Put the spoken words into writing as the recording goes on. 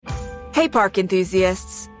Hey, park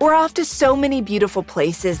enthusiasts. We're off to so many beautiful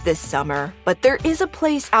places this summer, but there is a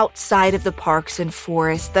place outside of the parks and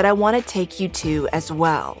forests that I want to take you to as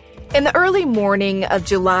well. In the early morning of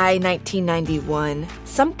July 1991,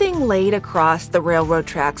 something laid across the railroad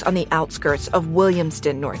tracks on the outskirts of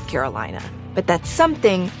Williamston, North Carolina. But that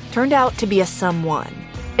something turned out to be a someone.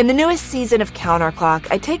 In the newest season of Counterclock,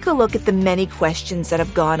 I take a look at the many questions that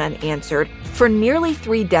have gone unanswered for nearly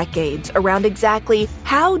 3 decades around exactly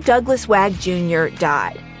how Douglas Wag Jr.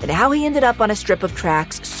 died and how he ended up on a strip of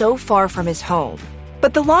tracks so far from his home.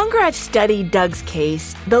 But the longer I've studied Doug's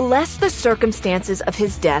case, the less the circumstances of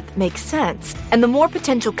his death make sense, and the more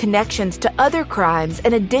potential connections to other crimes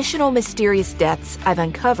and additional mysterious deaths I've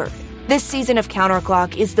uncovered. This season of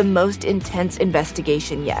Counterclock is the most intense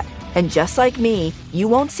investigation yet. And just like me, you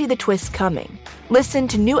won't see the twists coming. Listen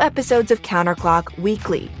to new episodes of Counterclock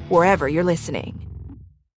weekly, wherever you're listening.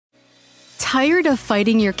 Tired of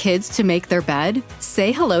fighting your kids to make their bed?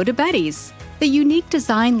 Say hello to Betty's. The unique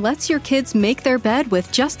design lets your kids make their bed with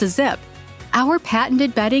just a zip. Our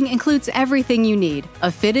patented bedding includes everything you need: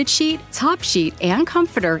 a fitted sheet, top sheet, and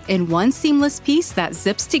comforter in one seamless piece that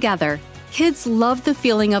zips together. Kids love the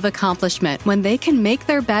feeling of accomplishment when they can make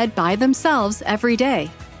their bed by themselves every day.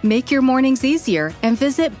 Make your mornings easier and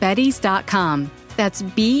visit beddys.com. That's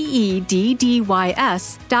BEDDYS.com.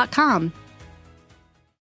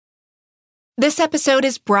 This episode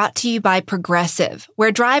is brought to you by Progressive,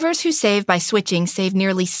 where drivers who save by switching save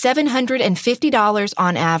nearly $750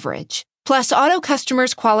 on average. Plus, auto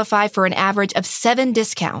customers qualify for an average of 7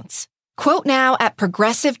 discounts. Quote now at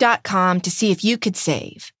Progressive.com to see if you could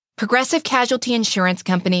save. Progressive Casualty Insurance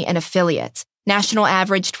Company and Affiliates. National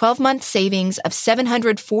average 12-month savings of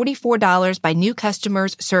 $744 by new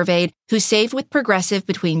customers surveyed who saved with Progressive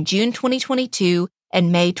between June 2022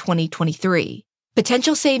 and May 2023.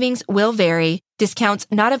 Potential savings will vary. Discounts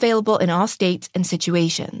not available in all states and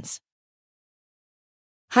situations.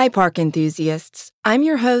 Hi, park enthusiasts. I'm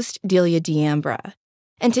your host, Delia D'Ambra.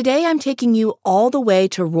 And today I'm taking you all the way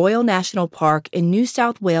to Royal National Park in New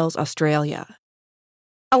South Wales, Australia.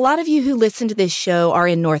 A lot of you who listen to this show are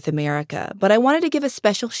in North America, but I wanted to give a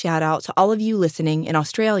special shout out to all of you listening in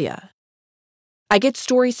Australia. I get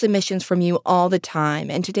story submissions from you all the time,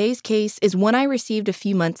 and today's case is one I received a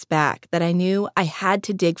few months back that I knew I had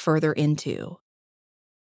to dig further into.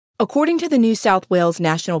 According to the New South Wales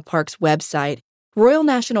National Parks website, Royal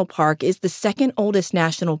National Park is the second oldest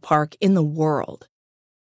national park in the world.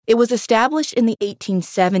 It was established in the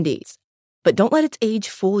 1870s, but don't let its age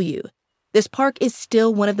fool you. This park is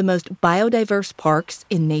still one of the most biodiverse parks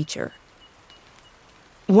in nature.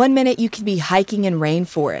 One minute you could be hiking in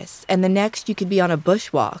rainforests, and the next you could be on a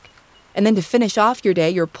bushwalk. And then to finish off your day,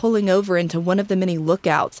 you're pulling over into one of the many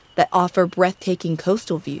lookouts that offer breathtaking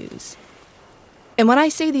coastal views. And when I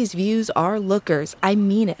say these views are lookers, I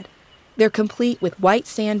mean it. They're complete with white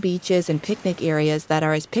sand beaches and picnic areas that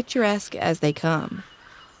are as picturesque as they come.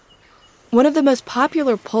 One of the most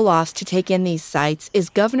popular pull-offs to take in these sites is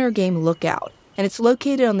Governor Game Lookout, and it's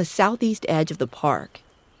located on the southeast edge of the park.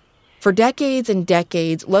 For decades and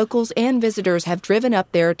decades, locals and visitors have driven up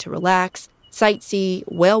there to relax, sightsee,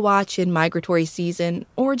 whale watch in migratory season,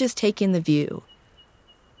 or just take in the view.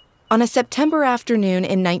 On a September afternoon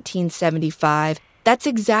in 1975, that's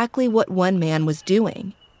exactly what one man was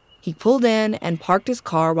doing. He pulled in and parked his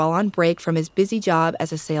car while on break from his busy job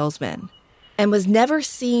as a salesman, and was never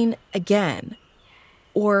seen again,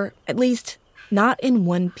 or at least not in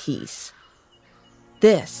one piece.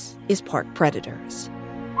 This is Park Predators.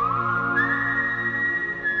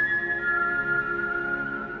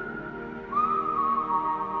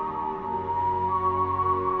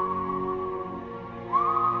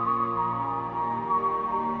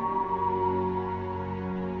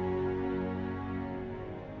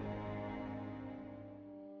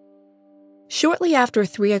 Shortly after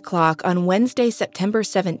 3 o'clock on Wednesday, September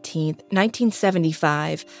 17,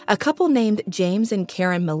 1975, a couple named James and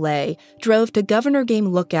Karen Millay drove to Governor Game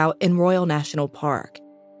Lookout in Royal National Park.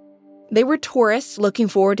 They were tourists looking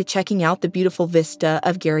forward to checking out the beautiful vista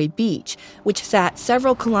of Gary Beach, which sat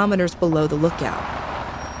several kilometers below the lookout.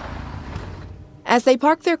 As they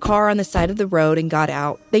parked their car on the side of the road and got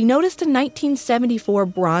out, they noticed a 1974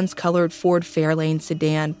 bronze-colored Ford Fairlane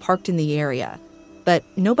sedan parked in the area, but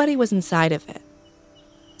nobody was inside of it.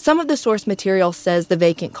 Some of the source material says the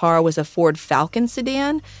vacant car was a Ford Falcon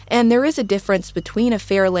sedan, and there is a difference between a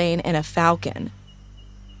Fairlane and a Falcon.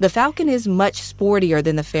 The Falcon is much sportier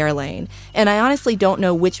than the Fairlane, and I honestly don't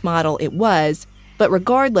know which model it was, but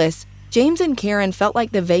regardless, James and Karen felt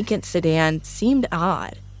like the vacant sedan seemed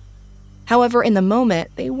odd. However, in the moment,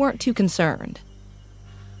 they weren't too concerned.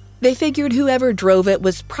 They figured whoever drove it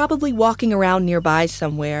was probably walking around nearby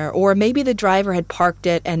somewhere, or maybe the driver had parked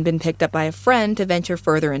it and been picked up by a friend to venture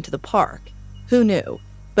further into the park. Who knew?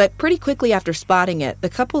 But pretty quickly after spotting it, the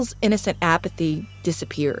couple's innocent apathy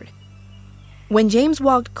disappeared. When James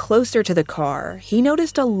walked closer to the car, he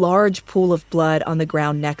noticed a large pool of blood on the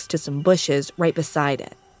ground next to some bushes right beside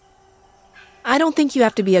it. I don't think you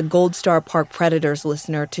have to be a Gold Star Park Predators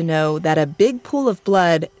listener to know that a big pool of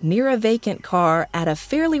blood near a vacant car at a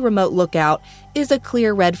fairly remote lookout is a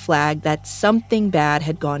clear red flag that something bad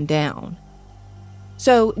had gone down.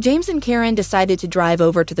 So James and Karen decided to drive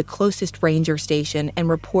over to the closest ranger station and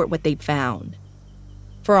report what they'd found.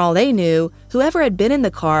 For all they knew, whoever had been in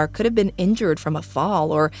the car could have been injured from a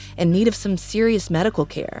fall or in need of some serious medical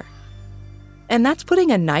care. And that's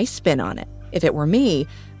putting a nice spin on it. If it were me,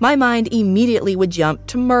 my mind immediately would jump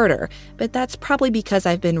to murder, but that's probably because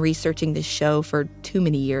I've been researching this show for too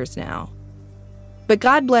many years now. But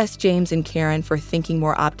God bless James and Karen for thinking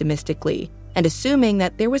more optimistically and assuming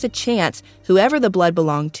that there was a chance whoever the blood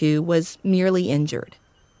belonged to was merely injured.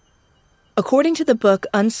 According to the book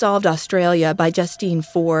Unsolved Australia by Justine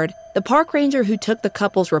Ford, the park ranger who took the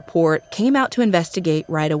couple's report came out to investigate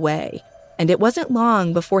right away, and it wasn't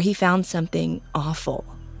long before he found something awful.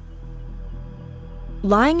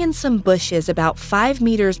 Lying in some bushes about 5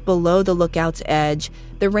 meters below the lookout's edge,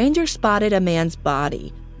 the ranger spotted a man's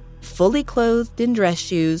body, fully clothed in dress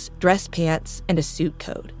shoes, dress pants, and a suit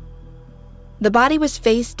coat. The body was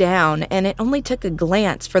face down, and it only took a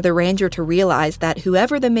glance for the ranger to realize that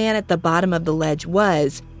whoever the man at the bottom of the ledge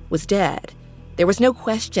was dead. There was no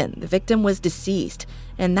question the victim was deceased,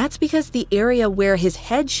 and that's because the area where his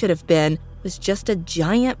head should have been was just a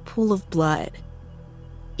giant pool of blood.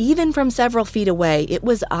 Even from several feet away, it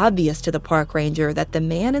was obvious to the park ranger that the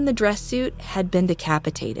man in the dress suit had been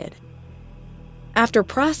decapitated. After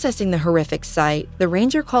processing the horrific sight, the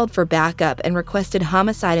ranger called for backup and requested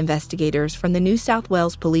homicide investigators from the New South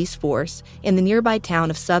Wales Police Force in the nearby town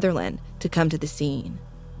of Sutherland to come to the scene.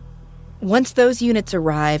 Once those units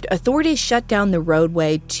arrived, authorities shut down the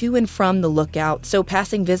roadway to and from the lookout so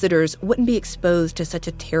passing visitors wouldn't be exposed to such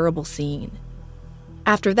a terrible scene.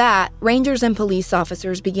 After that, rangers and police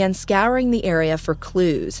officers began scouring the area for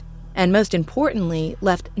clues, and most importantly,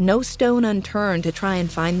 left no stone unturned to try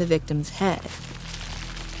and find the victim's head.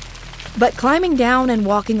 But climbing down and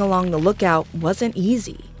walking along the lookout wasn't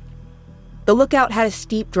easy. The lookout had a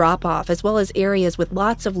steep drop-off as well as areas with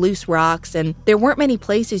lots of loose rocks, and there weren't many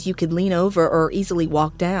places you could lean over or easily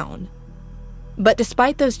walk down. But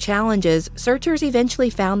despite those challenges, searchers eventually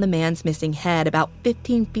found the man's missing head about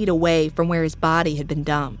 15 feet away from where his body had been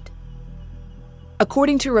dumped.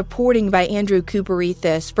 According to reporting by Andrew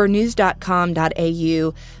Couperethis for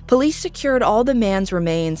news.com.au, police secured all the man's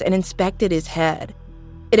remains and inspected his head.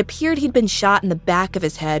 It appeared he'd been shot in the back of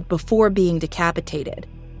his head before being decapitated,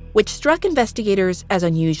 which struck investigators as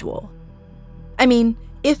unusual. I mean,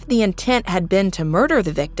 if the intent had been to murder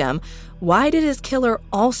the victim, why did his killer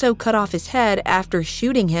also cut off his head after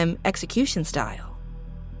shooting him execution style?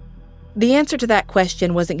 The answer to that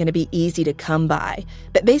question wasn't going to be easy to come by,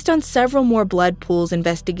 but based on several more blood pools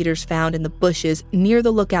investigators found in the bushes near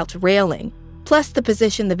the lookout's railing, plus the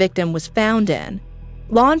position the victim was found in,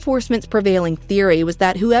 law enforcement's prevailing theory was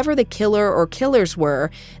that whoever the killer or killers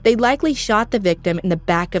were, they likely shot the victim in the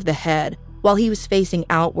back of the head while he was facing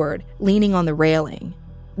outward, leaning on the railing,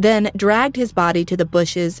 then dragged his body to the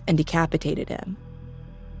bushes and decapitated him.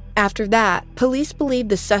 After that, police believe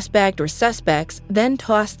the suspect or suspects then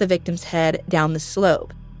tossed the victim's head down the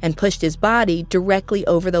slope and pushed his body directly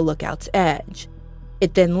over the lookout's edge.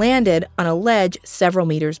 It then landed on a ledge several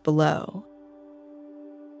meters below.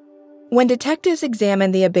 When detectives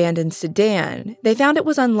examined the abandoned sedan, they found it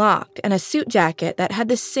was unlocked and a suit jacket that had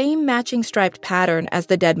the same matching striped pattern as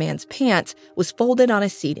the dead man's pants was folded on a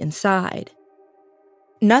seat inside.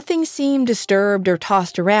 Nothing seemed disturbed or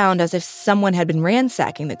tossed around as if someone had been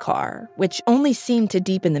ransacking the car, which only seemed to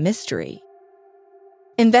deepen the mystery.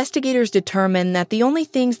 Investigators determined that the only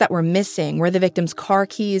things that were missing were the victim's car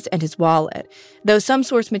keys and his wallet, though some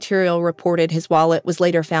source material reported his wallet was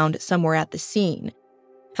later found somewhere at the scene.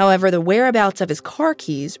 However, the whereabouts of his car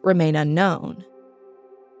keys remain unknown.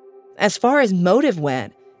 As far as motive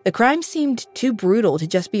went, the crime seemed too brutal to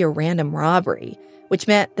just be a random robbery, which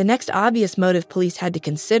meant the next obvious motive police had to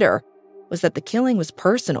consider was that the killing was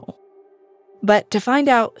personal. But to find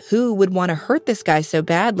out who would want to hurt this guy so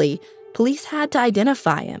badly, police had to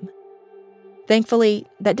identify him. Thankfully,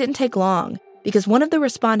 that didn't take long because one of the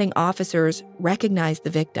responding officers recognized the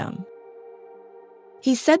victim.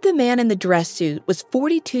 He said the man in the dress suit was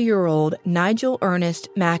 42-year-old Nigel Ernest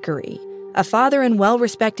Macquarie, a father and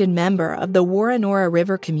well-respected member of the Woronora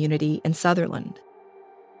River community in Sutherland.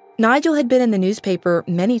 Nigel had been in the newspaper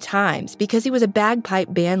many times because he was a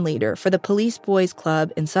bagpipe band leader for the Police Boys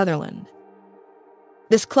Club in Sutherland.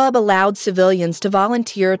 This club allowed civilians to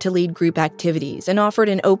volunteer to lead group activities and offered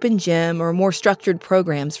an open gym or more structured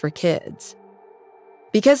programs for kids.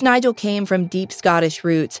 Because Nigel came from deep Scottish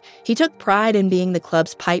roots, he took pride in being the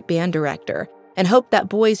club's pipe band director and hoped that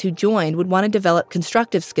boys who joined would want to develop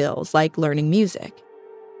constructive skills like learning music.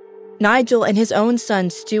 Nigel and his own son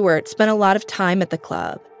Stuart spent a lot of time at the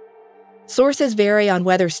club. Sources vary on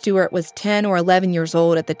whether Stuart was 10 or 11 years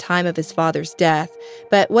old at the time of his father's death,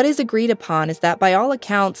 but what is agreed upon is that by all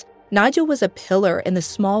accounts, Nigel was a pillar in the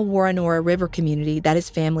small Woronora River community that his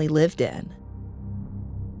family lived in.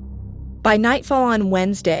 By nightfall on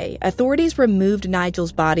Wednesday, authorities removed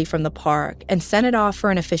Nigel's body from the park and sent it off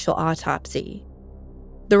for an official autopsy.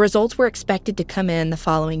 The results were expected to come in the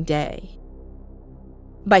following day.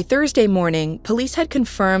 By Thursday morning, police had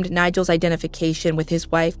confirmed Nigel's identification with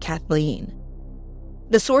his wife, Kathleen.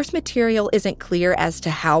 The source material isn't clear as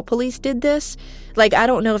to how police did this. I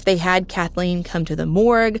don't know if they had Kathleen come to the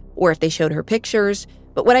morgue or if they showed her pictures,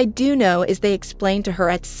 but what I do know is they explained to her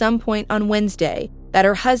at some point on Wednesday that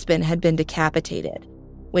her husband had been decapitated,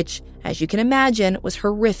 which, as you can imagine, was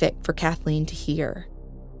horrific for Kathleen to hear.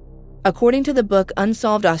 According to the book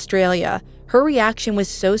Unsolved Australia, her reaction was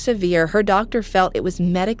so severe her doctor felt it was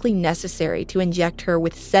medically necessary to inject her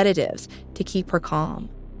with sedatives to keep her calm.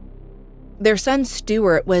 Their son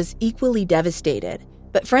Stuart was equally devastated,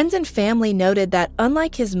 but friends and family noted that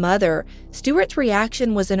unlike his mother, Stuart's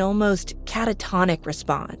reaction was an almost catatonic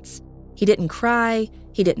response. He didn't cry,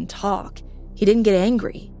 he didn't talk, he didn't get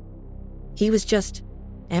angry. He was just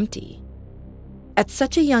empty. At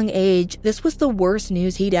such a young age, this was the worst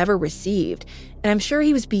news he'd ever received, and I'm sure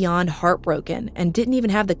he was beyond heartbroken and didn't even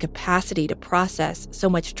have the capacity to process so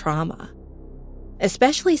much trauma.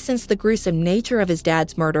 Especially since the gruesome nature of his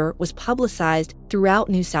dad's murder was publicized throughout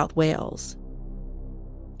New South Wales.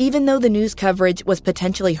 Even though the news coverage was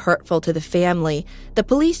potentially hurtful to the family, the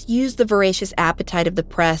police used the voracious appetite of the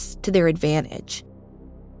press to their advantage.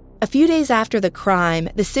 A few days after the crime,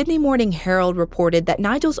 the Sydney Morning Herald reported that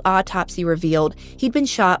Nigel's autopsy revealed he'd been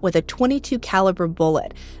shot with a .22 caliber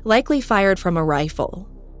bullet, likely fired from a rifle.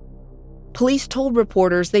 Police told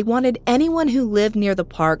reporters they wanted anyone who lived near the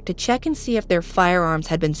park to check and see if their firearms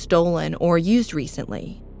had been stolen or used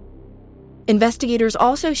recently. Investigators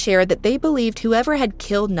also shared that they believed whoever had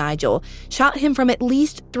killed Nigel shot him from at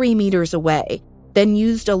least 3 meters away, then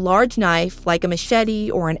used a large knife like a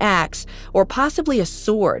machete or an axe, or possibly a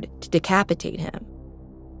sword, to decapitate him.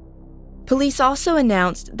 Police also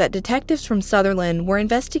announced that detectives from Sutherland were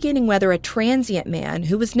investigating whether a transient man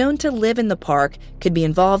who was known to live in the park could be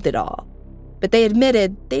involved at all, but they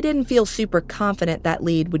admitted they didn't feel super confident that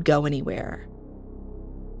lead would go anywhere.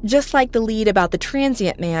 Just like the lead about the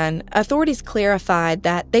transient man, authorities clarified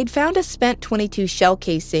that they'd found a spent .22 shell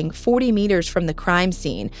casing 40 meters from the crime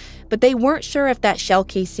scene, but they weren't sure if that shell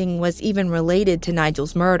casing was even related to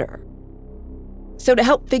Nigel's murder. So to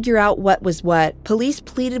help figure out what was what, police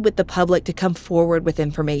pleaded with the public to come forward with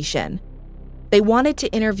information. They wanted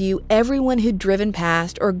to interview everyone who'd driven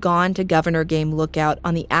past or gone to Governor Game Lookout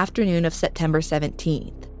on the afternoon of September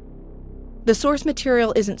 17th. The source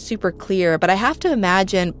material isn't super clear, but I have to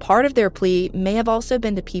imagine part of their plea may have also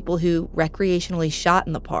been to people who recreationally shot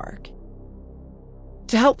in the park.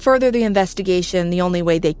 To help further the investigation the only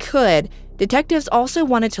way they could, detectives also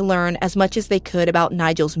wanted to learn as much as they could about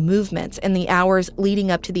Nigel's movements in the hours leading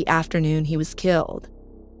up to the afternoon he was killed.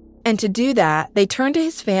 And to do that, they turned to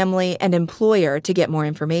his family and employer to get more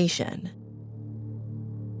information.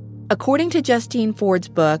 According to Justine Ford's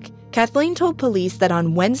book, Kathleen told police that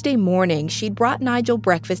on Wednesday morning she'd brought Nigel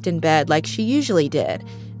breakfast in bed like she usually did.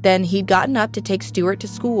 Then he'd gotten up to take Stuart to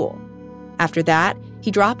school. After that,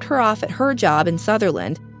 he dropped her off at her job in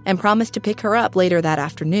Sutherland and promised to pick her up later that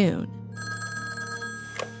afternoon.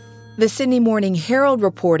 The Sydney Morning Herald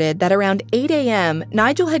reported that around 8 a.m.,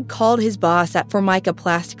 Nigel had called his boss at Formica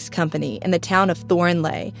Plastics Company in the town of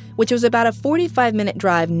Thornleigh, which was about a 45-minute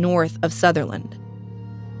drive north of Sutherland.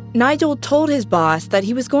 Nigel told his boss that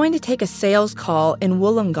he was going to take a sales call in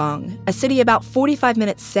Wollongong, a city about 45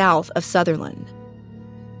 minutes south of Sutherland.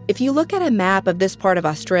 If you look at a map of this part of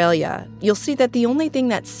Australia, you'll see that the only thing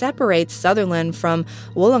that separates Sutherland from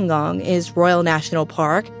Wollongong is Royal National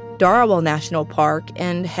Park, Darawal National Park,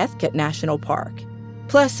 and Heathcote National Park,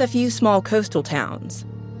 plus a few small coastal towns.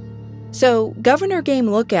 So Governor Game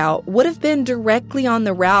Lookout would have been directly on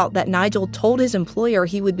the route that Nigel told his employer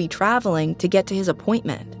he would be traveling to get to his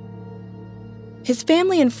appointment. His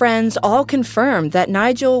family and friends all confirmed that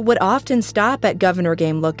Nigel would often stop at Governor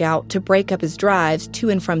Game Lookout to break up his drives to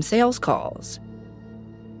and from sales calls.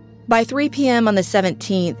 By 3 p.m. on the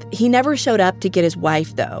 17th, he never showed up to get his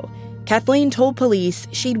wife, though. Kathleen told police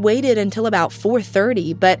she'd waited until about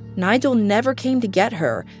 4:30, but Nigel never came to get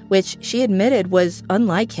her, which she admitted was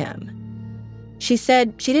unlike him. She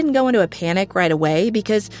said she didn't go into a panic right away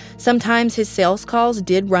because sometimes his sales calls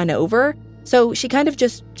did run over, so she kind of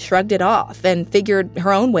just shrugged it off and figured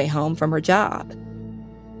her own way home from her job.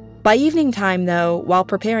 By evening time, though, while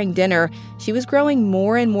preparing dinner, she was growing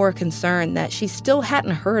more and more concerned that she still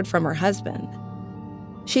hadn't heard from her husband.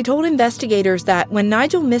 She told investigators that when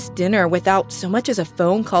Nigel missed dinner without so much as a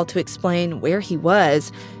phone call to explain where he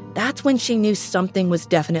was, that's when she knew something was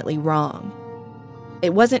definitely wrong.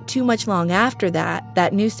 It wasn't too much long after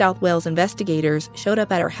that New South Wales investigators showed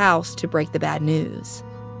up at her house to break the bad news.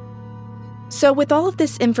 So with all of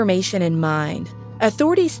this information in mind,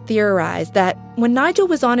 authorities theorized that when Nigel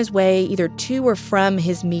was on his way either to or from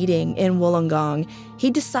his meeting in Wollongong, he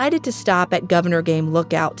decided to stop at Governor Game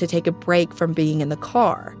Lookout to take a break from being in the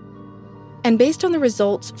car. And based on the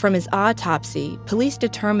results from his autopsy, police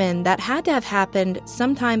determined that had to have happened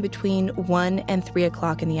sometime between 1 and 3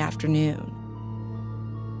 o'clock in the afternoon.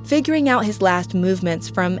 Figuring out his last movements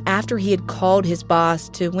from after he had called his boss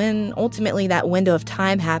to when ultimately that window of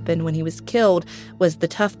time happened when he was killed was the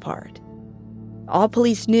tough part. All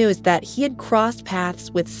police knew is that he had crossed paths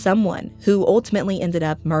with someone who ultimately ended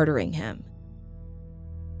up murdering him.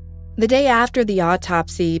 The day after the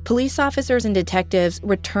autopsy, police officers and detectives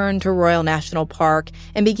returned to Royal National Park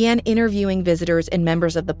and began interviewing visitors and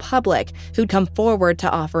members of the public who'd come forward to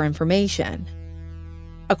offer information.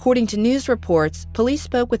 According to news reports, police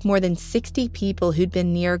spoke with more than 60 people who'd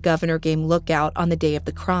been near Governor Game Lookout on the day of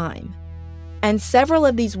the crime. And several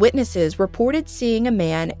of these witnesses reported seeing a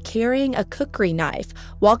man carrying a cookery knife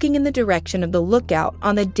walking in the direction of the lookout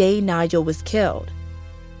on the day Nigel was killed.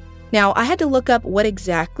 Now, I had to look up what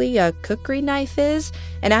exactly a cookery knife is,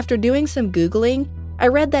 and after doing some Googling, I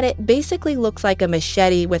read that it basically looks like a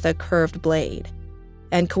machete with a curved blade.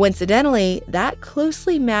 And coincidentally, that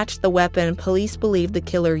closely matched the weapon police believed the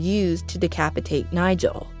killer used to decapitate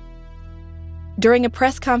Nigel. During a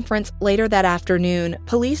press conference later that afternoon,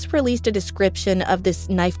 police released a description of this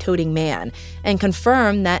knife-toting man and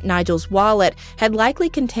confirmed that Nigel's wallet had likely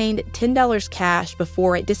contained $10 cash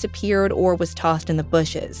before it disappeared or was tossed in the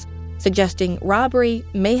bushes, suggesting robbery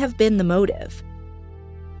may have been the motive.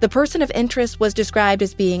 The person of interest was described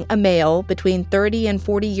as being a male between 30 and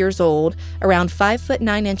 40 years old, around 5 foot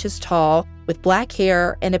 9 inches tall, with black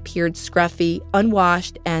hair and appeared scruffy,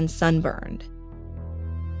 unwashed, and sunburned.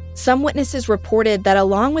 Some witnesses reported that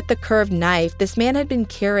along with the curved knife, this man had been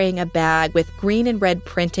carrying a bag with green and red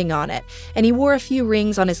printing on it, and he wore a few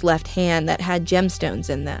rings on his left hand that had gemstones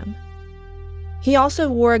in them. He also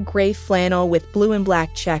wore a gray flannel with blue and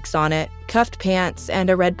black checks on it, cuffed pants, and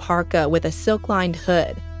a red parka with a silk-lined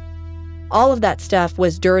hood. All of that stuff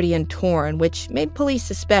was dirty and torn, which made police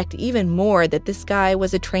suspect even more that this guy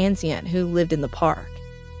was a transient who lived in the park.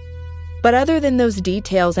 But other than those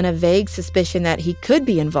details and a vague suspicion that he could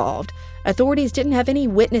be involved, authorities didn't have any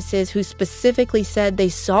witnesses who specifically said they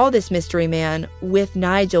saw this mystery man with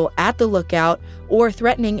Nigel at the lookout or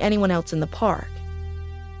threatening anyone else in the park.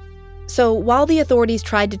 So while the authorities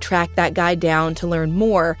tried to track that guy down to learn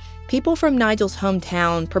more, people from Nigel's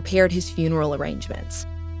hometown prepared his funeral arrangements.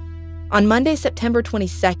 On Monday, September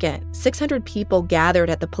 22nd, 600 people gathered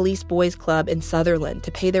at the Police Boys Club in Sutherland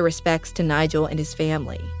to pay their respects to Nigel and his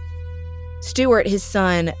family. Stuart, his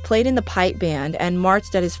son, played in the pipe band and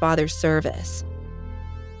marched at his father's service.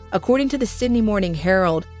 According to the Sydney Morning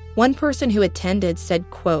Herald, one person who attended said,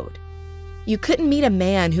 quote, "You couldn't meet a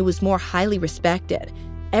man who was more highly respected.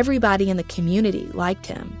 Everybody in the community liked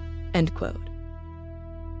him," end quote.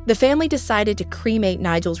 The family decided to cremate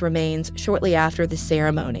Nigel's remains shortly after the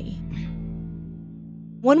ceremony.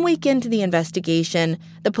 1 week into the investigation,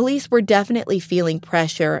 the police were definitely feeling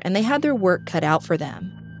pressure and they had their work cut out for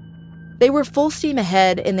them. They were full steam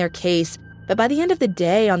ahead in their case, but by the end of the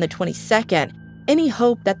day on the 22nd, any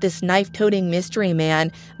hope that this knife-toting mystery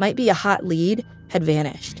man might be a hot lead had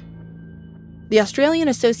vanished. The Australian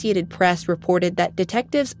Associated Press reported that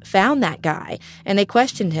detectives found that guy and they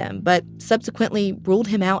questioned him, but subsequently ruled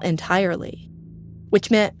him out entirely,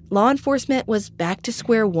 which meant law enforcement was back to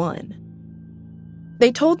square one.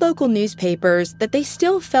 They told local newspapers that they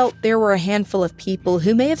still felt there were a handful of people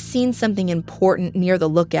who may have seen something important near the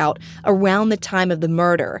lookout around the time of the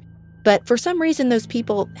murder, but for some reason those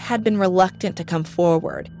people had been reluctant to come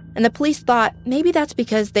forward, and the police thought maybe that's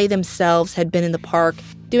because they themselves had been in the park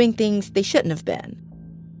doing things they shouldn't have been.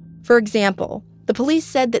 For example, The police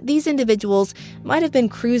said that these individuals might have been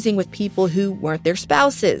cruising with people who weren't their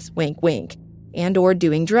spouses, wink wink, and or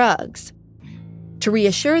doing drugs. To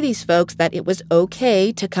reassure these folks that it was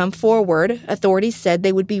okay to come forward, authorities said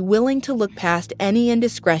they would be willing to look past any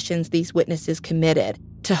indiscretions these witnesses committed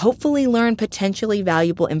to hopefully learn potentially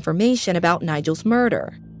valuable information about Nigel's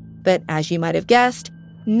murder. But as you might have guessed,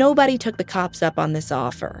 nobody took the cops up on this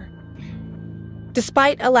offer.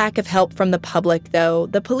 Despite a lack of help from the public, though,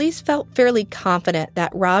 the police felt fairly confident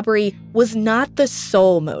that robbery was not the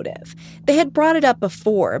sole motive. They had brought it up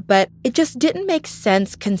before, but it just didn't make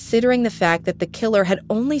sense considering the fact that the killer had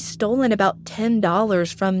only stolen about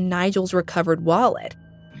 $10 from Nigel's recovered wallet,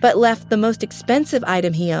 but left the most expensive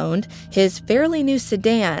item he owned, his fairly new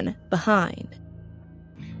sedan, behind.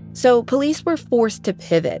 So police were forced to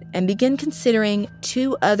pivot and begin considering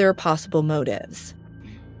two other possible motives.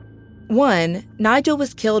 One, Nigel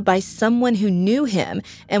was killed by someone who knew him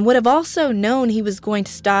and would have also known he was going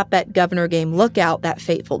to stop at Governor Game Lookout that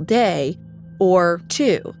fateful day. Or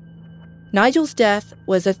two, Nigel's death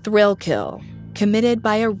was a thrill kill committed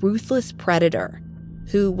by a ruthless predator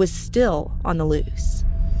who was still on the loose.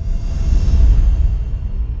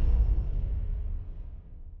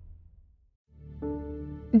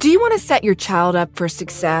 Do you want to set your child up for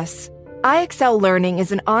success? IXL Learning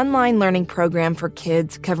is an online learning program for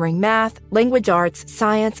kids covering math, language arts,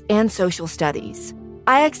 science, and social studies.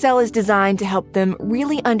 IXL is designed to help them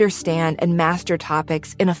really understand and master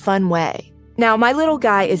topics in a fun way. Now, my little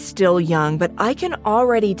guy is still young, but I can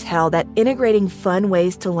already tell that integrating fun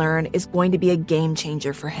ways to learn is going to be a game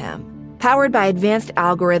changer for him. Powered by advanced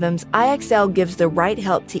algorithms, IXL gives the right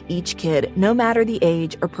help to each kid, no matter the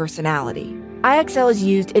age or personality. IXL is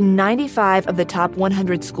used in 95 of the top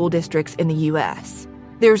 100 school districts in the U.S.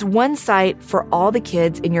 There's one site for all the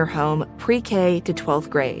kids in your home, pre-K to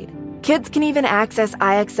 12th grade. Kids can even access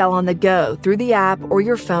IXL on the go through the app or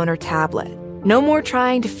your phone or tablet. No more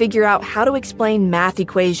trying to figure out how to explain math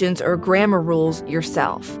equations or grammar rules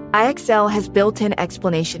yourself. IXL has built-in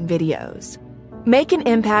explanation videos. Make an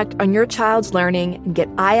impact on your child's learning and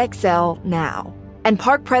get IXL now. And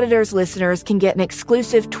Park Predators listeners can get an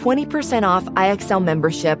exclusive 20% off IXL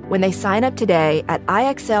membership when they sign up today at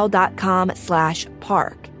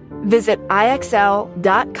IXL.com/park. Visit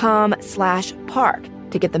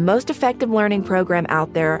IXL.com/park to get the most effective learning program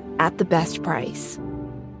out there at the best price.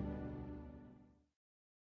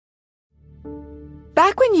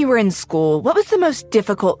 Back when you were in school, what was the most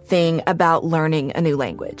difficult thing about learning a new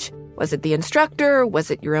language? Was it the instructor?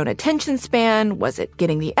 Was it your own attention span? Was it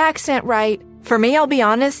getting the accent right? For me, I'll be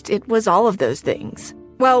honest, it was all of those things.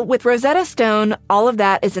 Well, with Rosetta Stone, all of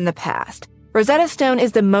that is in the past. Rosetta Stone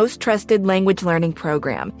is the most trusted language learning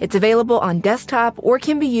program. It's available on desktop or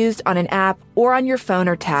can be used on an app or on your phone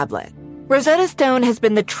or tablet. Rosetta Stone has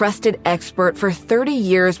been the trusted expert for 30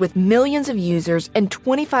 years with millions of users and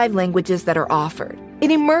 25 languages that are offered.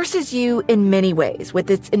 It immerses you in many ways.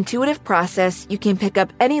 With its intuitive process, you can pick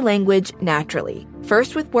up any language naturally.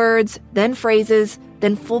 First with words, then phrases,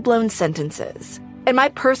 then full-blown sentences. And my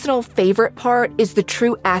personal favorite part is the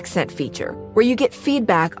true accent feature, where you get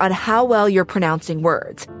feedback on how well you're pronouncing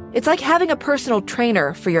words. It's like having a personal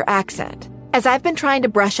trainer for your accent. As I've been trying to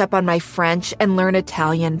brush up on my French and learn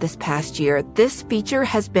Italian this past year, this feature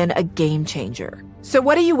has been a game changer. So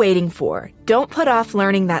what are you waiting for? Don't put off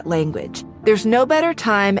learning that language. There's no better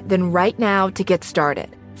time than right now to get started.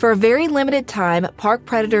 For a very limited time, Park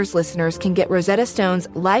Predators listeners can get Rosetta Stone's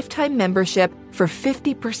lifetime membership for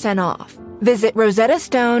 50% off. Visit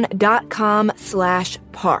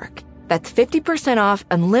rosettastone.com/park. That's 50% off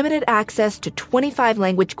unlimited access to 25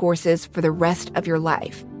 language courses for the rest of your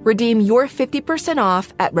life. Redeem your 50%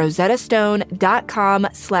 off at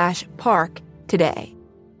rosettastone.com/park today.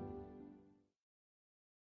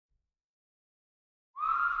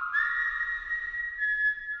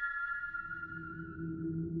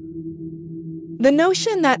 The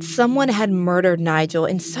notion that someone had murdered Nigel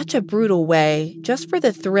in such a brutal way, just for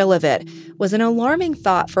the thrill of it, was an alarming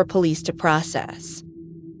thought for police to process.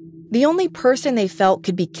 The only person they felt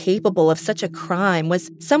could be capable of such a crime was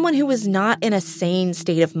someone who was not in a sane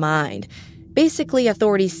state of mind. Basically,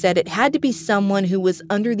 authorities said it had to be someone who was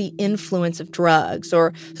under the influence of drugs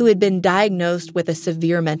or who had been diagnosed with a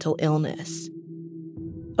severe mental illness.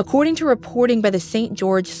 According to reporting by the St.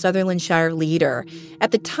 George Sutherlandshire Leader,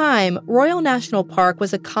 at the time, Royal National Park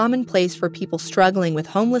was a common place for people struggling with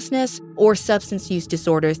homelessness or substance use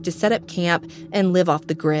disorders to set up camp and live off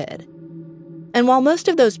the grid. And while most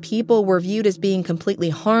of those people were viewed as being completely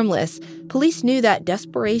harmless, police knew that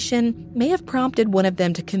desperation may have prompted one of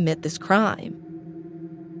them to commit this crime.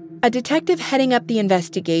 A detective heading up the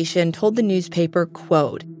investigation told the newspaper,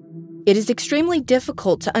 quote, it is extremely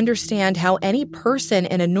difficult to understand how any person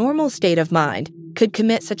in a normal state of mind could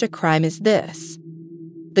commit such a crime as this.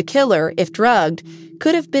 The killer, if drugged,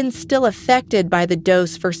 could have been still affected by the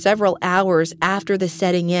dose for several hours after the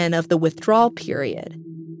setting in of the withdrawal period.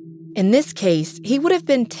 In this case, he would have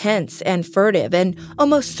been tense and furtive and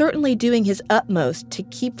almost certainly doing his utmost to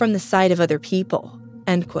keep from the sight of other people,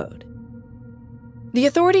 end quote. The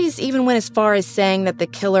authorities even went as far as saying that the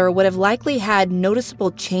killer would have likely had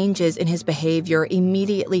noticeable changes in his behavior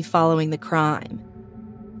immediately following the crime.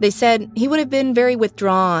 They said he would have been very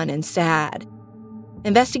withdrawn and sad.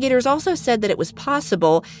 Investigators also said that it was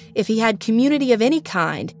possible, if he had community of any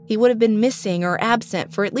kind, he would have been missing or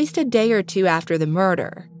absent for at least a day or two after the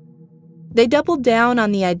murder. They doubled down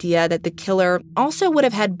on the idea that the killer also would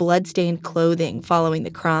have had blood-stained clothing following the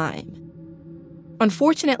crime.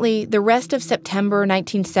 Unfortunately, the rest of September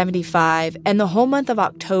 1975 and the whole month of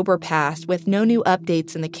October passed with no new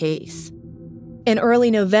updates in the case. In early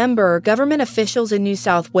November, government officials in New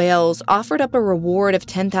South Wales offered up a reward of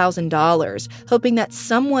 $10,000, hoping that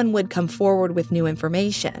someone would come forward with new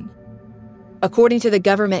information. According to the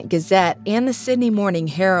Government Gazette and the Sydney Morning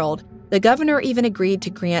Herald, the governor even agreed to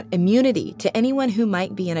grant immunity to anyone who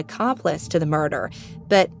might be an accomplice to the murder.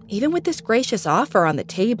 But even with this gracious offer on the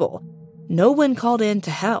table, no one called in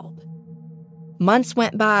to help. Months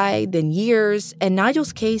went by, then years, and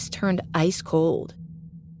Nigel's case turned ice cold.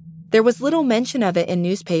 There was little mention of it in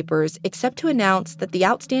newspapers except to announce that the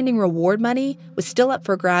outstanding reward money was still up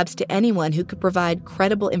for grabs to anyone who could provide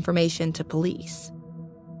credible information to police.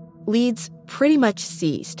 Leads pretty much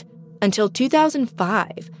ceased until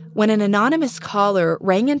 2005, when an anonymous caller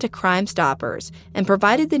rang into Crime Stoppers and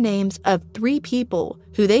provided the names of 3 people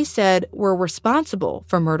who they said were responsible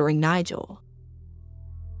for murdering Nigel.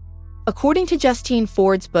 According to Justine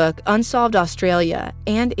Ford's book, Unsolved Australia,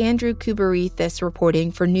 and Andrew Kuberithis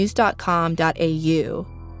reporting for news.com.au,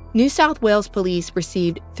 New South Wales police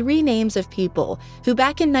received 3 names of people who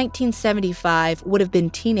back in 1975 would have been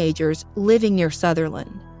teenagers living near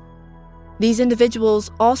Sutherland. These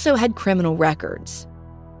individuals also had criminal records.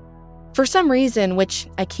 For some reason, which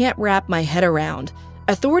I can't wrap my head around,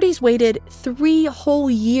 authorities waited 3 whole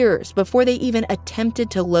years before they even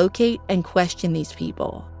attempted to locate and question these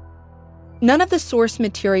people. None of the source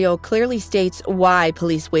material clearly states why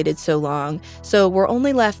police waited so long, so we're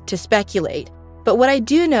only left to speculate. But what I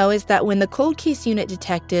do know is that when the Cold Case Unit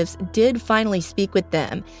detectives did finally speak with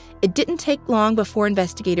them, it didn't take long before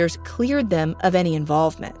investigators cleared them of any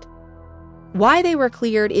involvement. Why they were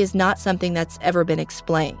cleared is not something that's ever been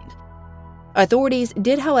explained. Authorities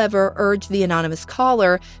did, however, urge the anonymous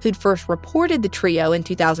caller who'd first reported the trio in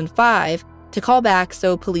 2005 to call back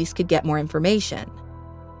so police could get more information.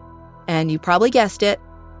 And you probably guessed it,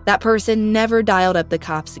 that person never dialed up the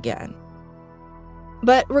cops again.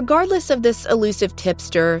 But regardless of this elusive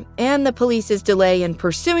tipster and the police's delay in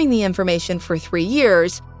pursuing the information for 3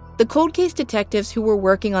 years, the cold case detectives who were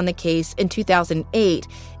working on the case in 2008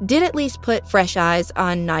 did at least put fresh eyes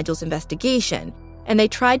on Nigel's investigation, and they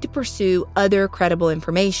tried to pursue other credible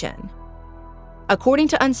information. According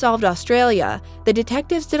to Unsolved Australia, the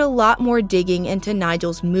detectives did a lot more digging into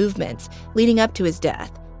Nigel's movements leading up to his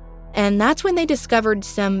death, and that's when they discovered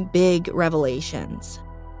some big revelations.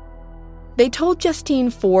 They told Justine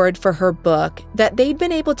Ford for her book that they'd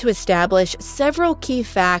been able to establish several key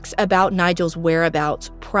facts about Nigel's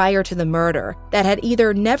whereabouts prior to the murder that had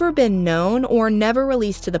either never been known or never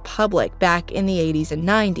released to the public back in the 80s and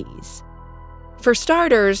 90s. For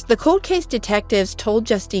starters, the cold case detectives told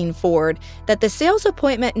Justine Ford that the sales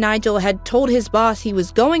appointment Nigel had told his boss he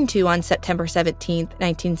was going to on September 17,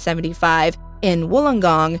 1975, in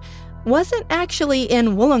Wollongong, wasn't actually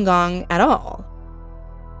in Wollongong at all.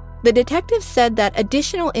 The detectives said that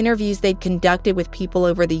additional interviews they'd conducted with people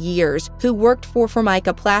over the years who worked for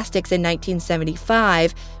Formica Plastics in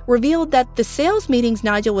 1975 revealed that the sales meetings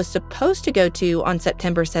Nigel was supposed to go to on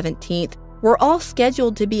September 17th were all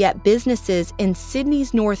scheduled to be at businesses in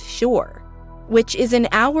Sydney's North Shore, which is an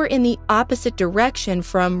hour in the opposite direction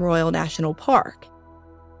from Royal National Park.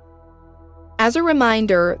 As a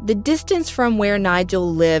reminder, the distance from where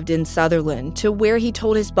Nigel lived in Sutherland to where he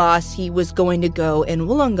told his boss he was going to go in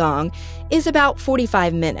Wollongong is about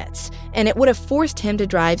 45 minutes, and it would have forced him to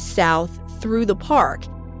drive south through the park,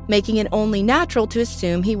 making it only natural to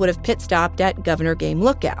assume he would have pit stopped at Governor Game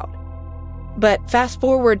Lookout. But fast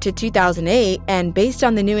forward to 2008, and based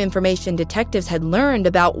on the new information detectives had learned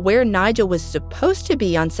about where Nigel was supposed to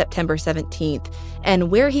be on September 17th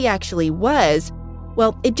and where he actually was,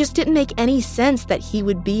 well, it just didn't make any sense that he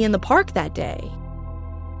would be in the park that day.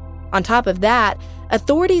 On top of that,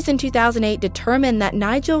 authorities in 2008 determined that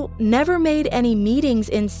Nigel never made any meetings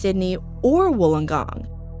in Sydney or Wollongong,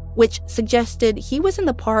 which suggested he was in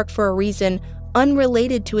the park for a reason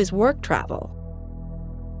unrelated to his work travel.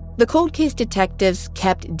 The cold case detectives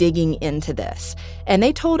kept digging into this, and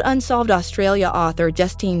they told Unsolved Australia author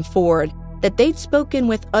Justine Ford that they'd spoken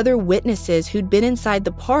with other witnesses who'd been inside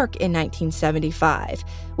the park in 1975,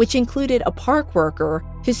 which included a park worker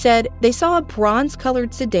who said they saw a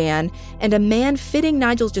bronze-colored sedan and a man fitting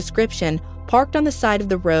Nigel's description parked on the side of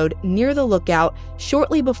the road near the lookout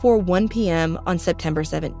shortly before 1 p.m. on September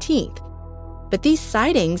 17th. But these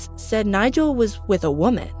sightings said Nigel was with a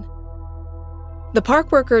woman. The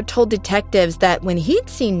park worker told detectives that when he'd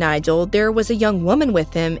seen Nigel, there was a young woman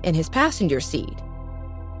with him in his passenger seat.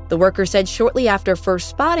 The worker said shortly after first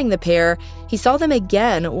spotting the pair, he saw them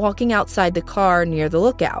again walking outside the car near the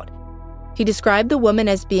lookout. He described the woman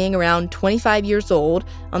as being around 25 years old,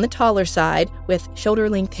 on the taller side, with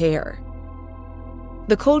shoulder-length hair.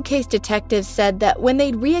 The cold case detectives said that when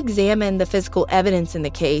they'd re-examined the physical evidence in the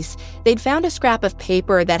case, they'd found a scrap of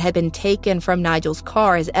paper that had been taken from Nigel's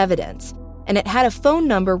car as evidence, and it had a phone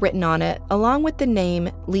number written on it along with the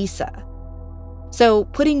name Lisa. So,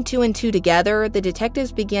 putting two and two together, the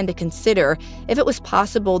detectives began to consider if it was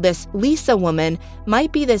possible this Lisa woman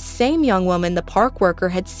might be the same young woman the park worker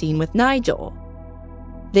had seen with Nigel.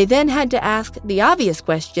 They then had to ask the obvious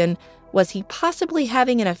question, was he possibly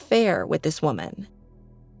having an affair with this woman?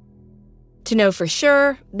 To know for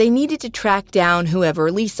sure, they needed to track down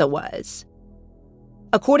whoever Lisa was.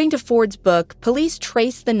 According to Ford's book, police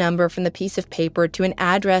traced the number from the piece of paper to an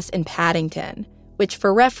address in Paddington, which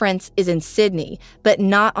for reference is in Sydney, but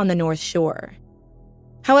not on the North Shore.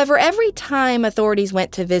 However, every time authorities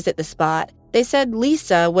went to visit the spot, they said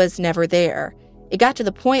Lisa was never there. It got to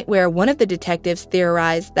the point where one of the detectives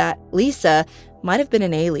theorized that Lisa might have been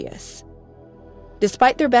an alias.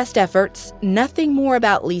 Despite their best efforts, nothing more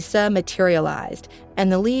about Lisa materialized,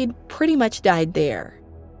 and the lead pretty much died there.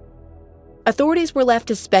 Authorities were left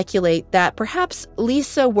to speculate that perhaps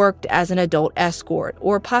Lisa worked as an adult escort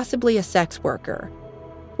or possibly a sex worker,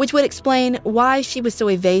 which would explain why she was so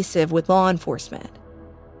evasive with law enforcement.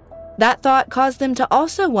 That thought caused them to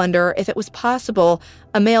also wonder if it was possible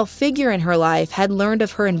a male figure in her life had learned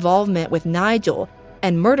of her involvement with Nigel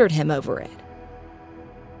and murdered him over it.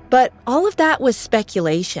 But all of that was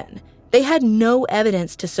speculation. They had no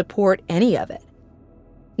evidence to support any of it.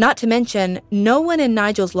 Not to mention, no one in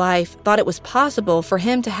Nigel's life thought it was possible for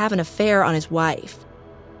him to have an affair on his wife.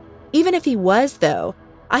 Even if he was, though,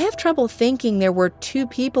 I have trouble thinking there were two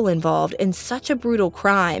people involved in such a brutal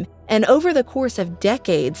crime, and over the course of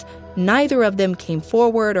decades, neither of them came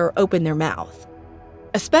forward or opened their mouth.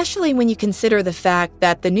 Especially when you consider the fact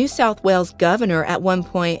that the New South Wales governor at one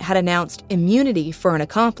point had announced immunity for an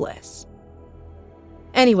accomplice.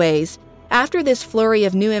 Anyways, after this flurry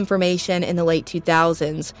of new information in the late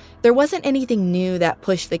 2000s, there wasn't anything new that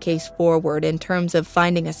pushed the case forward in terms of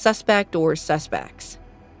finding a suspect or suspects.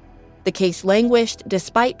 The case languished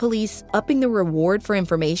despite police upping the reward for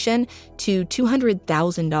information to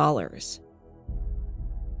 $200,000.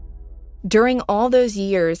 During all those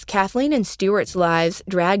years, Kathleen and Stuart's lives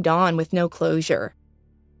dragged on with no closure.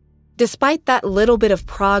 Despite that little bit of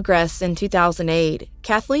progress in 2008,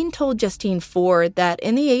 Kathleen told Justine Ford that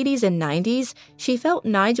in the 80s and 90s, she felt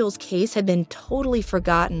Nigel's case had been totally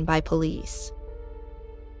forgotten by police.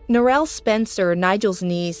 Narelle Spencer, Nigel's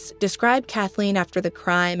niece, described Kathleen after the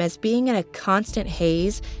crime as being in a constant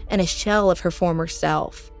haze and a shell of her former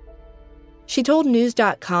self. She told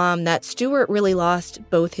News.com that Stuart really lost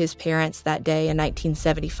both his parents that day in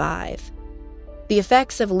 1975. The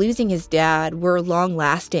effects of losing his dad were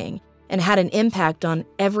long-lasting and had an impact on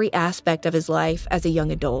every aspect of his life as a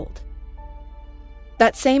young adult.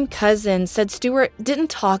 That same cousin said Stuart didn't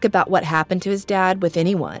talk about what happened to his dad with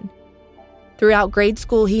anyone. Throughout grade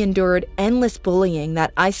school, he endured endless bullying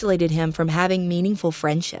that isolated him from having meaningful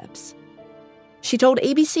friendships. She told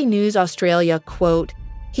ABC News Australia, quote,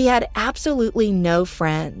 "He had absolutely no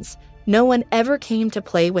friends. No one ever came to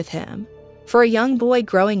play with him. For a young boy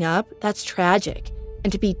growing up, that's tragic.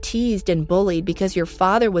 And to be teased and bullied because your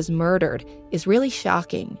father was murdered is really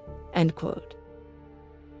shocking," end quote.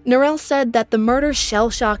 Narelle said that the murder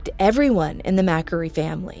shell-shocked everyone in the Macquarie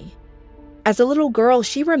family. As a little girl,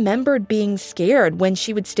 she remembered being scared when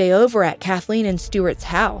she would stay over at Kathleen and Stuart's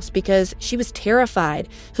house because she was terrified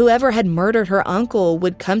whoever had murdered her uncle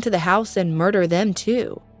would come to the house and murder them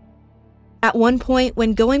too. At one point,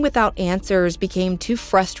 when going without answers became too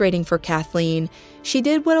frustrating for Kathleen, she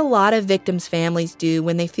did what a lot of victims' families do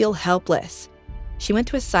when they feel helpless. She went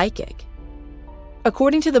to a psychic.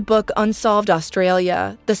 According to the book Unsolved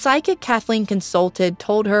Australia, the psychic Kathleen consulted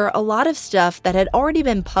told her a lot of stuff that had already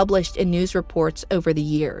been published in news reports over the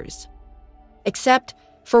years. Except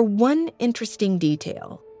for one interesting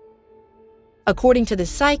detail. According to the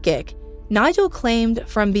psychic, Nigel claimed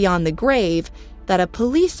from beyond the grave that a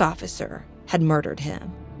police officer had murdered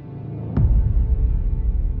him.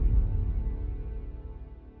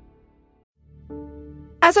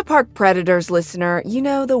 As a Park Predators listener, you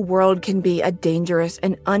know the world can be a dangerous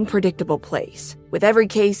and unpredictable place. With every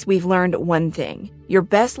case, we've learned one thing. Your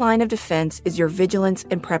best line of defense is your vigilance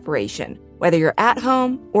and preparation, whether you're at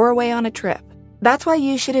home or away on a trip. That's why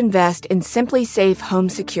you should invest in Simply Safe Home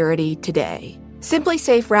Security today. Simply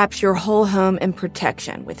Safe wraps your whole home in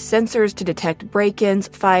protection with sensors to detect break-ins,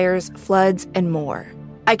 fires, floods, and more.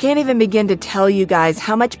 I can't even begin to tell you guys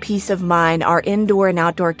how much peace of mind our indoor and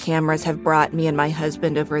outdoor cameras have brought me and my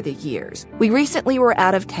husband over the years. We recently were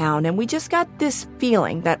out of town and we just got this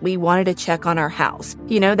feeling that we wanted to check on our house.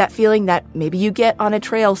 You know, that feeling that maybe you get on a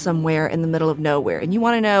trail somewhere in the middle of nowhere and you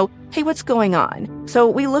want to know, hey, what's going on? So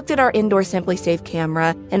we looked at our indoor Simply Safe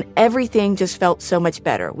camera and everything just felt so much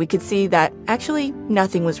better. We could see that actually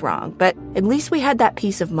nothing was wrong, but at least we had that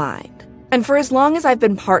peace of mind. And for as long as I've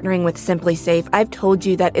been partnering with Simply Safe, I've told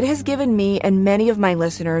you that it has given me and many of my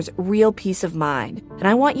listeners real peace of mind. And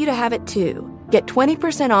I want you to have it too. Get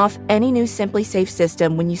 20% off any new Simply Safe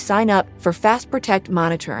system when you sign up for Fast Protect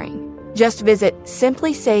monitoring. Just visit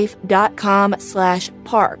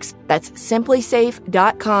simplysafe.com/parks. That's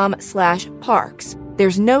simplysafe.com/parks.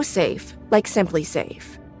 There's no safe like Simply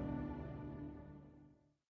Safe.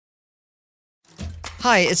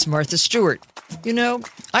 Hi, it's Martha Stewart. You know,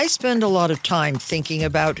 I spend a lot of time thinking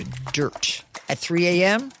about dirt. At 3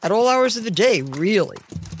 a.m., at all hours of the day, really.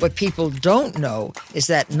 What people don't know is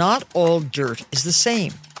that not all dirt is the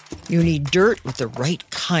same. You need dirt with the right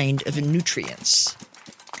kind of nutrients.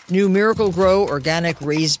 New Miracle-Gro organic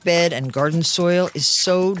raised bed and garden soil is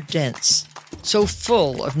so dense, so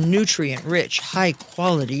full of nutrient-rich,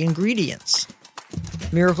 high-quality ingredients.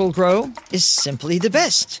 Miracle-Gro is simply the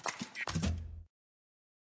best.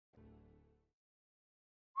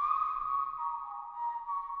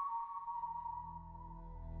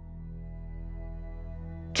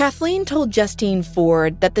 Kathleen told Justine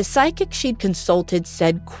Ford that the psychic she'd consulted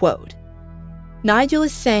said, quote, "Nigel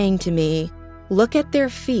is saying to me, look at their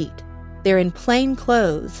feet. They're in plain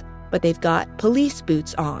clothes, but they've got police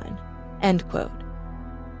boots on," end quote.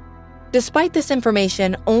 Despite this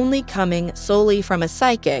information only coming solely from a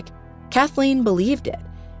psychic, Kathleen believed it.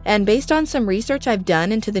 And based on some research I've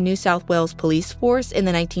done into the New South Wales police force in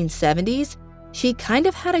the 1970s, she kind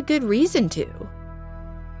of had a good reason to.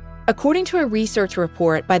 According to a research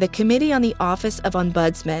report by the Committee on the Office of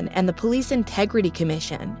Ombudsman and the Police Integrity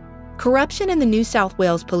Commission, corruption in the New South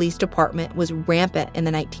Wales Police Department was rampant in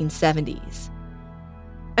the 1970s.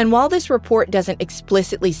 And while this report doesn't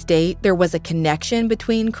explicitly state there was a connection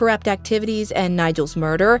between corrupt activities and Nigel's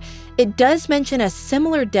murder, it does mention a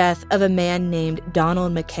similar death of a man named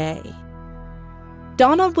Donald Mackay.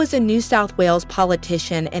 Donald was a New South Wales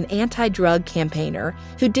politician and anti-drug campaigner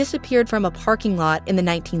who disappeared from a parking lot in the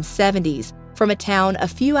 1970s from a town a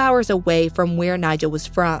few hours away from where Nigel was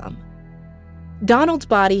from. Donald's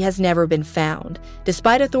body has never been found,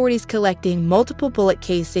 despite authorities collecting multiple bullet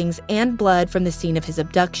casings and blood from the scene of his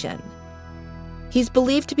abduction. He's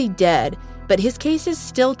believed to be dead, but his case is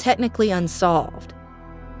still technically unsolved.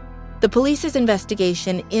 The police's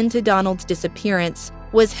investigation into Donald's disappearance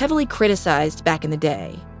was heavily criticized back in the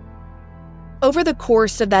day. Over the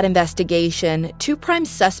course of that investigation, 2 prime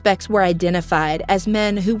suspects were identified as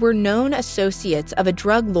men who were known associates of a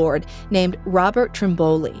drug lord named Robert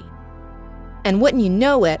Trimboli. And wouldn't you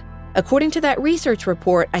know it, according to that research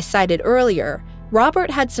report I cited earlier,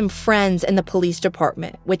 Robert had some friends in the police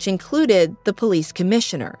department, which included the police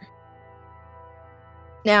commissioner.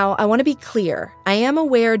 Now, I want to be clear. I am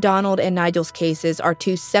aware Donald and Nigel's cases are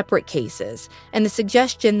 2 separate cases, and the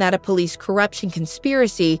suggestion that a police corruption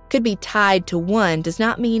conspiracy could be tied to one does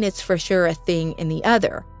not mean it's for sure a thing in the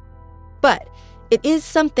other. But it is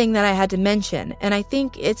something that I had to mention, and I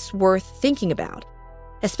think it's worth thinking about,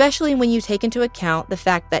 especially when you take into account the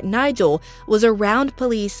fact that Nigel was around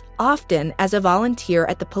police often as a volunteer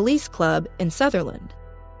at the police club in Sutherland.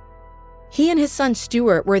 He and his son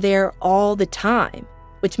Stuart were there all the time,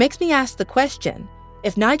 which makes me ask the question,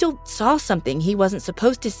 if Nigel saw something he wasn't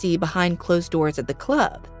supposed to see behind closed doors at the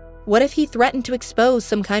club, what if he threatened to expose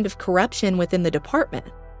some kind of corruption within the department?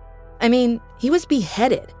 I mean, he was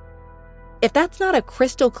beheaded. If that's not a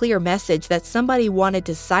crystal clear message that somebody wanted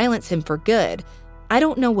to silence him for good, I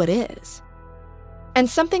don't know what is. And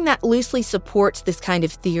something that loosely supports this kind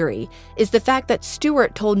of theory is the fact that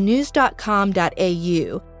Stewart told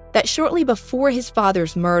news.com.au that shortly before his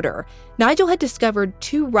father's murder, Nigel had discovered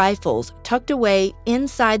 2 rifles tucked away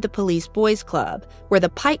inside the police boys' club where the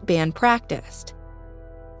Pike band practiced.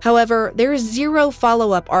 However, there is 0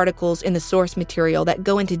 follow-up articles in the source material that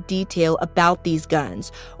go into detail about these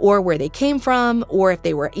guns, or where they came from, or if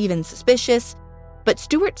they were even suspicious, but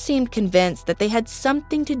Stewart seemed convinced that they had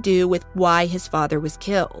something to do with why his father was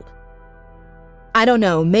killed. I don't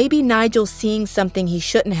know, maybe Nigel seeing something he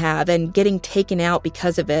shouldn't have and getting taken out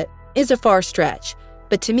because of it is a far stretch,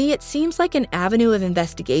 but to me it seems like an avenue of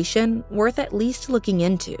investigation worth at least looking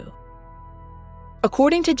into.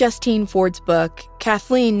 According to Justine Ford's book,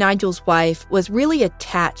 Kathleen, Nigel's wife, was really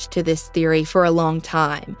attached to this theory for a long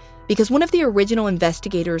time because one of the original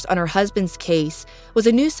investigators on her husband's case was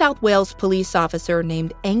a New South Wales police officer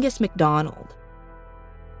named Angus MacDonald.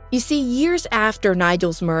 You see, years after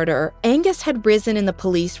Nigel's murder, Angus had risen in the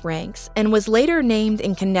police ranks and was later named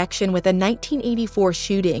in connection with a 1984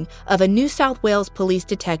 shooting of a New South Wales police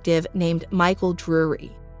detective named Michael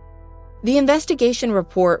Drury. The investigation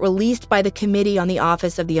report released by the Committee on the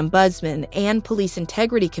Office of the Ombudsman and Police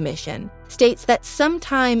Integrity Commission states that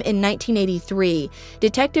sometime in 1983,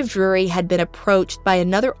 Detective Drury had been approached by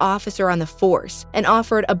another officer on the force and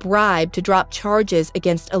offered a bribe to drop charges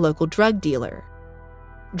against a local drug dealer.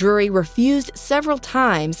 Drury refused several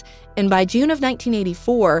times, and by June of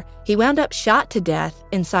 1984, he wound up shot to death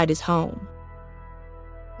inside his home.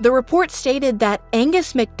 The report stated that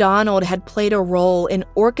Angus MacDonald had played a role in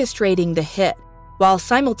orchestrating the hit, while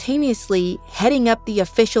simultaneously heading up the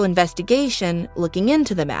official investigation looking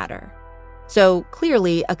into the matter. So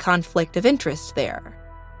clearly a conflict of interest there.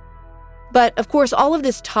 But, of course, all of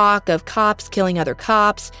this talk of cops killing other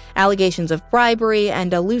cops, allegations of bribery,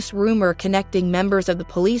 and a loose rumor connecting members of the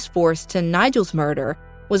police force to Nigel's murder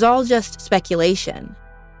was all just speculation.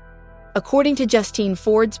 According to Justine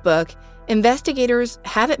Ford's book, investigators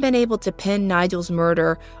haven't been able to pin Nigel's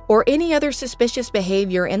murder or any other suspicious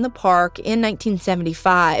behavior in the park in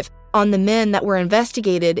 1975 on the men that were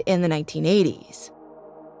investigated in the 1980s.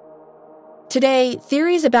 Today,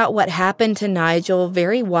 theories about what happened to Nigel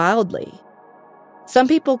vary wildly. Some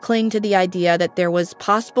people cling to the idea that there was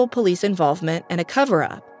possible police involvement and a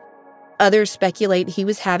cover-up. Others speculate he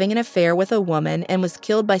was having an affair with a woman and was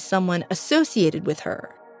killed by someone associated with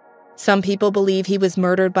her. Some people believe he was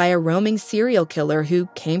murdered by a roaming serial killer who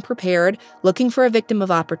came prepared, looking for a victim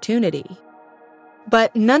of opportunity.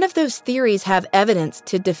 But none of those theories have evidence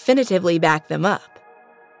to definitively back them up.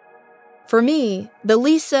 For me, the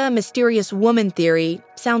Lisa mysterious woman theory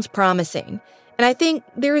sounds promising, and I think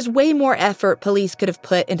there is way more effort police could have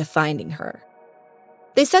put into finding her.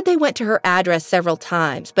 They said they went to her address several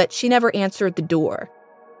times, but she never answered the door.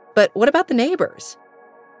 But what about the neighbors?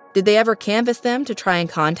 Did they ever canvass them to try and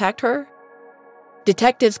contact her?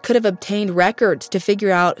 Detectives could have obtained records to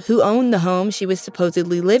figure out who owned the home she was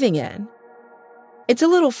supposedly living in. It's a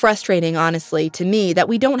little frustrating, honestly, to me that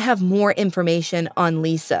we don't have more information on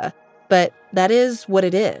Lisa, but that is what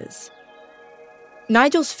it is.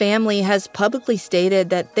 Nigel's family has publicly stated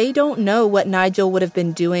that they don't know what Nigel would have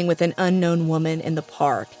been doing with an unknown woman in the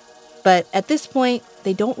park, but at this point,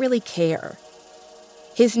 they don't really care.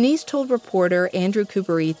 His niece told reporter Andrew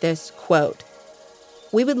Kuberithis, quote,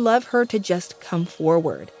 "We would love her to just come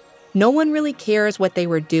forward. No one really cares what they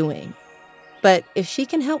were doing. But if she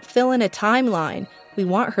can help fill in a timeline, we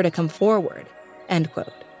want her to come forward," end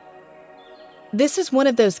quote. This is one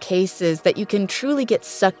of those cases that you can truly get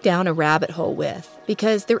sucked down a rabbit hole with,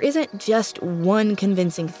 because there isn't just one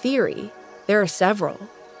convincing theory. There are several.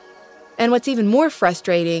 And what's even more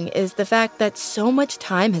frustrating is the fact that so much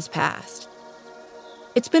time has passed.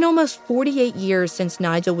 It's been almost 48 years since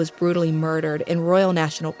Nigel was brutally murdered in Royal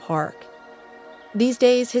National Park. These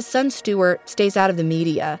days, his son Stewart stays out of the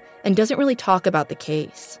media and doesn't really talk about the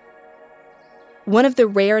case. One of the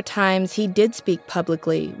rare times he did speak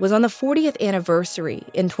publicly was on the 40th anniversary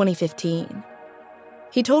in 2015.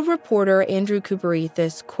 He told reporter Andrew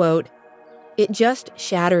Kuberithis, quote, "It just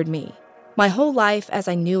shattered me. My whole life as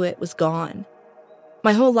I knew it was gone.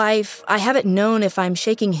 My whole life, I haven't known if I'm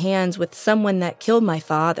shaking hands with someone that killed my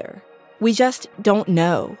father. We just don't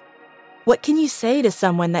know. What can you say to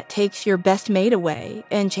someone that takes your best mate away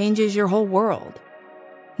and changes your whole world?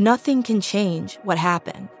 Nothing can change what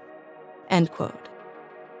happened." End quote.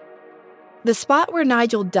 The spot where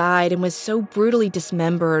Nigel died and was so brutally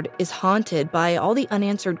dismembered is haunted by all the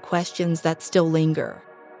unanswered questions that still linger.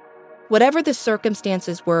 Whatever the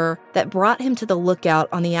circumstances were that brought him to the lookout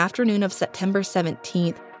on the afternoon of September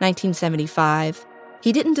 17, 1975,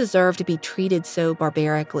 he didn't deserve to be treated so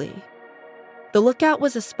barbarically. The Lookout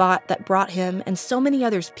was a spot that brought him and so many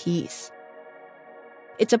others peace.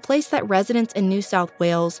 It's a place that residents in New South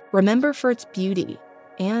Wales remember for its beauty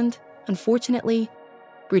and, unfortunately,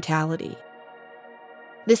 brutality.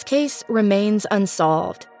 This case remains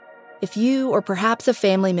unsolved. If you or perhaps a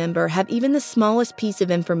family member have even the smallest piece of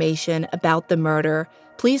information about the murder,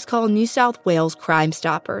 please call New South Wales Crime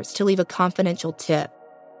Stoppers to leave a confidential tip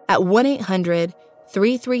at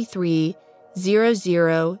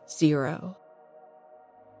 1-800-333-000.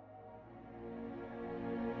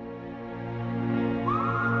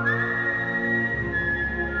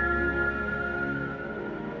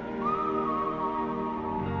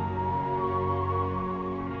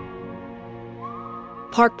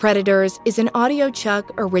 Park Predators is an Audio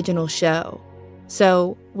Chuck original show.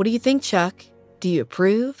 So, what do you think, Chuck? Do you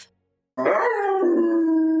approve?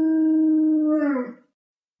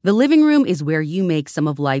 The living room is where you make some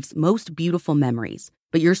of life's most beautiful memories,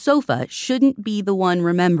 but your sofa shouldn't be the one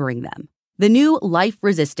remembering them. The new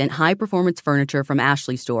life-resistant high-performance furniture from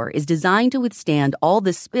Ashley Store is designed to withstand all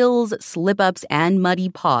the spills, slip-ups, and muddy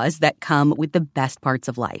paws that come with the best parts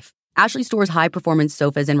of life. Ashley Store's high-performance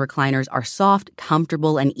sofas and recliners are soft,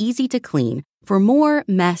 comfortable, and easy to clean for more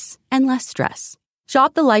mess and less stress.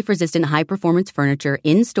 Shop the life-resistant high-performance furniture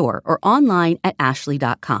in-store or online at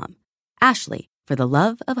ashley.com. Ashley, for the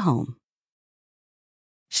love of home.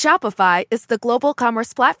 Shopify is the global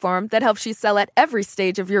commerce platform that helps you sell at every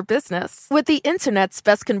stage of your business. With the internet's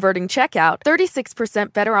best converting checkout,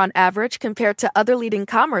 36% better on average compared to other leading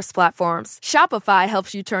commerce platforms, Shopify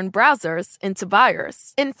helps you turn browsers into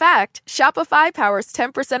buyers. In fact, Shopify powers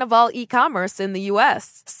 10% of all e-commerce in the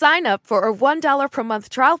U.S. Sign up for a $1 per month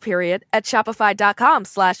trial period at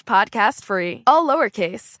shopify.com/podcastfree. All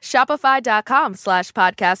lowercase,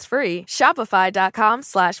 shopify.com/podcastfree,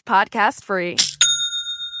 shopify.com/podcastfree.